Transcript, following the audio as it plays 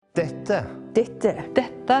Dette.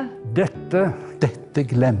 Dette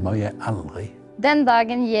glemmer jeg aldri. Den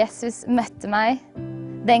dagen Jesus møtte meg,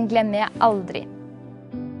 den glemmer jeg aldri.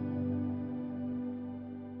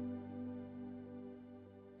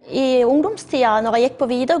 I ungdomstida, når jeg gikk på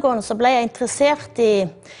videregående, så ble jeg interessert i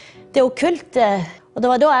det okkulte. Og det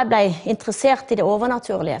var da jeg ble interessert i det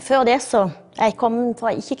overnaturlige. Før det så jeg kom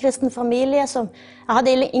fra ikke-kristen familie, så jeg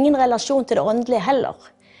hadde ingen relasjon til det åndelige heller.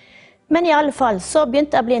 Men i alle fall så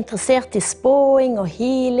begynte jeg å bli interessert i spåing og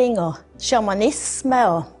healing og shamanisme.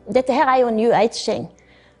 Og dette her er jo New Aging.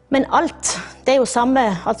 Men alt, det er jo samme,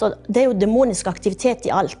 altså det er jo demonisk aktivitet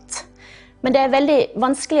i alt. Men det er veldig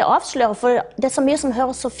vanskelig å avsløre, for det er så mye som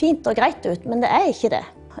høres så fint og greit ut, men det er ikke det.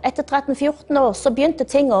 Etter 13-14 år så begynte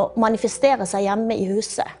ting å manifestere seg hjemme i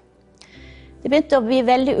huset. Det begynte å bli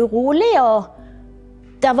veldig urolig,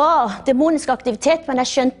 og det var demonisk aktivitet, men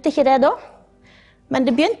jeg skjønte ikke det da. Men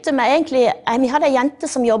det begynte med egentlig, vi hadde en jente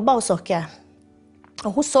som jobbet hos oss,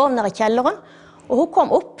 og hun sov nede i kjelleren, og hun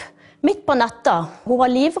kom opp midt på natta. Hun var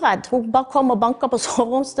livredd, hun bare kom og banket på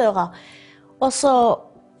soveromsdøra, og så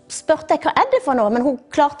spurte jeg hva er det for noe, men hun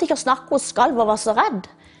klarte ikke å snakke, hun skalv og var så redd.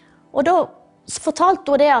 Og da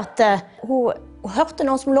fortalte hun det at hun hørte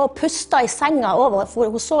noen som lå og pustet i senga over,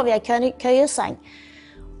 for hun sov i en køyeseng.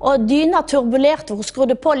 Og dyna turbulerte, hun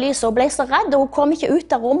skrudde på lyset og ble så redd, og hun kom ikke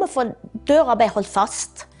ut av rommet, for døra ble holdt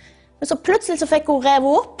fast. Men så plutselig så fikk hun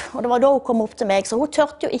revet opp, og det var da hun kom opp til meg, så hun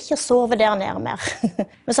tørte jo ikke sove der nede mer.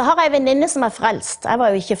 Men så har jeg en venninne som er frelst, jeg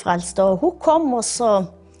var jo ikke frelst, og hun kom og så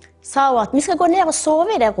sa hun at vi skal gå ned og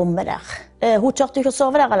sove i det rommet der. Hun tørte ikke å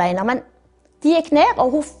sove der alene, men de gikk ned,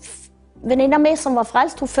 og venninna mi som var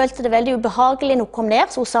frelst, hun følte det veldig ubehagelig når hun kom ned,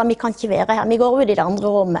 så hun sa vi kan ikke være her, vi går ut i det andre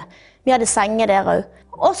rommet. Vi hadde senger der også.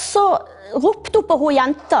 Og så ropte hun på hun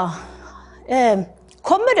jenta.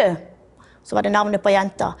 Kommer du? Så var det navnet på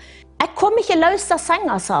jenta. Jeg kom ikke løs av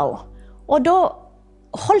senga, sa hun. Og da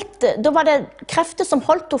var det krefter som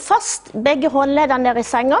holdt henne fast, begge håndleddene der i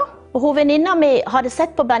senga. Og hun venninna mi hadde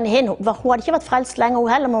sett på Benny Hinn, hun hadde ikke vært frelst lenger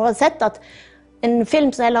hun heller, men hun hadde sett at en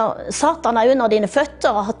film som heter Satan er under dine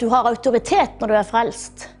føtter, og at du har autoritet når du er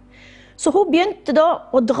frelst. Så hun begynte da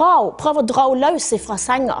å prøve å dra henne løs fra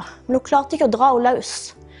senga, men hun klarte ikke å dra henne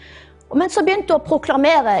løs. Men så begynte hun å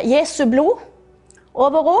proklamere Jesu blod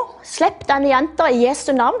over henne, slepp denne jenta i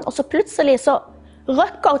Jesu navn, og så plutselig så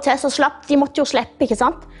røkket hun til, så slapp, de måtte jo slippe, ikke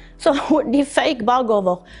sant? Så de føyk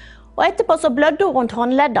bakover. Og etterpå så blødde hun rundt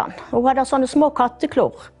håndleddene. Hun hadde sånne små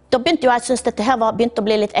katteklor. Da begynte jo jeg synes dette her begynte å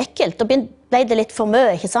bli litt ekkelt. Da ble det litt for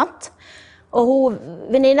mye, ikke sant? Og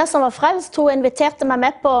venninna som var frelst, hun inviterte meg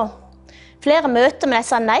med på flere møter, men jeg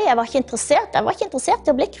sa nei, jeg var ikke interessert. Jeg var ikke interessert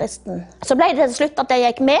i å bli kristen. Så ble det til slutt at jeg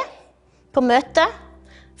gikk med på møtet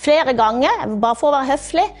flere ganger, bare for å være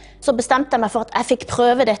høflig. Så bestemte jeg meg for at jeg fikk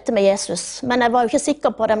prøve dette med Jesus. Men jeg var jo ikke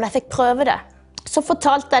sikker på det, men jeg fikk prøve det. Så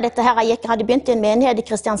fortalte jeg dette her, jeg hadde begynt i en menighet i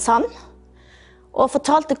Kristiansand, og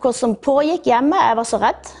fortalte hva som pågikk hjemme, jeg var så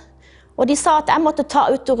redd. Og de sa at jeg måtte ta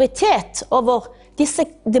autoritet over disse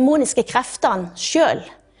demoniske kreftene selv.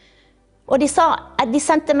 Og de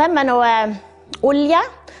sendte med meg noe olje,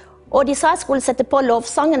 og de sa jeg skulle sette på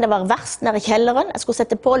lovsangen, det var verst nede i kjelleren, jeg skulle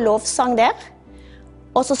sette på lovsang der.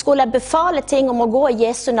 Og så skulle jeg befale ting om å gå i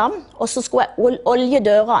Jesu navn, og så skulle jeg olje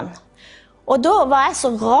dørene. Og da var jeg så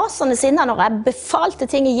rasende sinnet når jeg befalte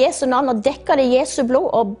ting i Jesu navn og dekket det i Jesu blod,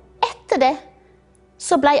 og etter det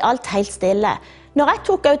så ble alt helt stille. Når jeg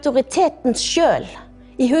tok autoriteten selv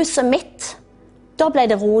i huset mitt, da ble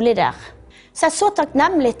det rolig der. Så jeg er så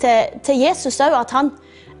takknemlig til Jesus også, at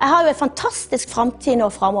jeg har jo en fantastisk fremtid nå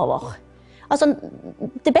fremover. Altså,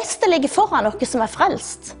 det beste ligger foran dere som er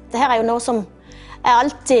frelst. Dette er jo noe som jeg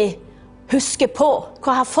alltid husker på,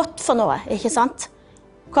 hva jeg har fått for noe, ikke sant?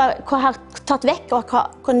 Hva jeg har tatt vekk, og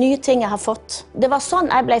hva nye ting jeg har fått. Det var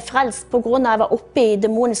sånn jeg ble frelst på grunn av at jeg var oppe i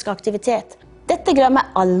demonisk aktivitet. Dette glemmer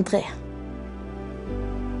jeg aldri.